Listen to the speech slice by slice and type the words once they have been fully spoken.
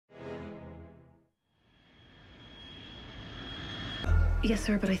Yes,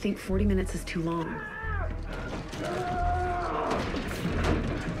 sir, but I think 40 minutes is too long.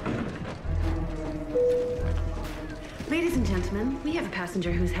 Ladies and gentlemen, we have a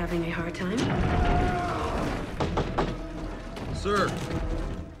passenger who's having a hard time. Sir,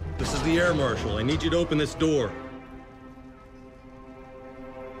 this is the air marshal. I need you to open this door.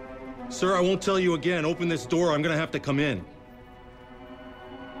 Sir, I won't tell you again. Open this door. I'm gonna have to come in.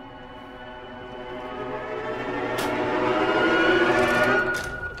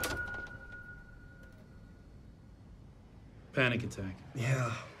 Panic attack.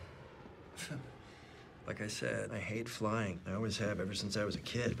 Yeah. Like I said, I hate flying. I always have ever since I was a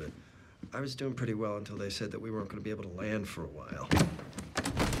kid, but I was doing pretty well until they said that we weren't going to be able to land for a while.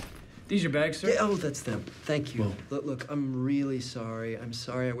 These your bags, sir? Yeah, oh, that's them. Thank you. Whoa. Look, I'm really sorry. I'm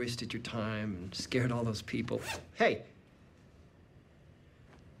sorry I wasted your time and scared all those people. Hey!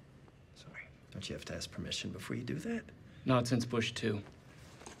 Sorry. Don't you have to ask permission before you do that? Not since Bush 2.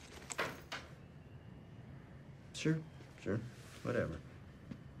 Sure. Whatever.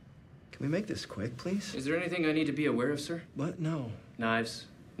 Can we make this quick, please? Is there anything I need to be aware of, sir? What? No. Knives,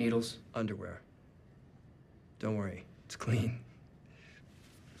 needles. Underwear. Don't worry. It's clean.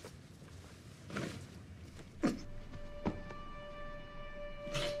 Are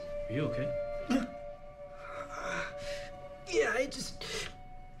you okay? Yeah, I just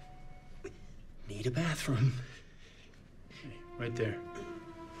need a bathroom. Okay, right there.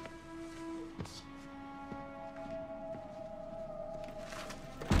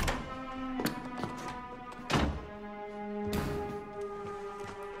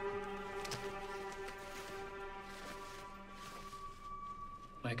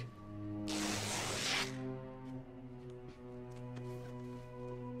 Mike.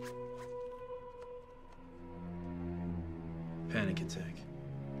 Panic attack,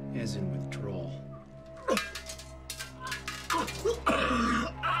 as in withdrawal.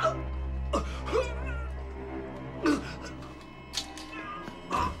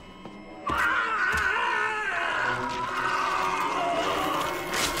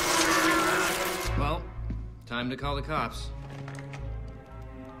 Well, time to call the cops.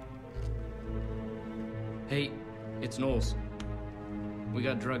 Hey, it's Knowles. We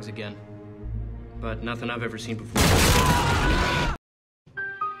got drugs again. But nothing I've ever seen before.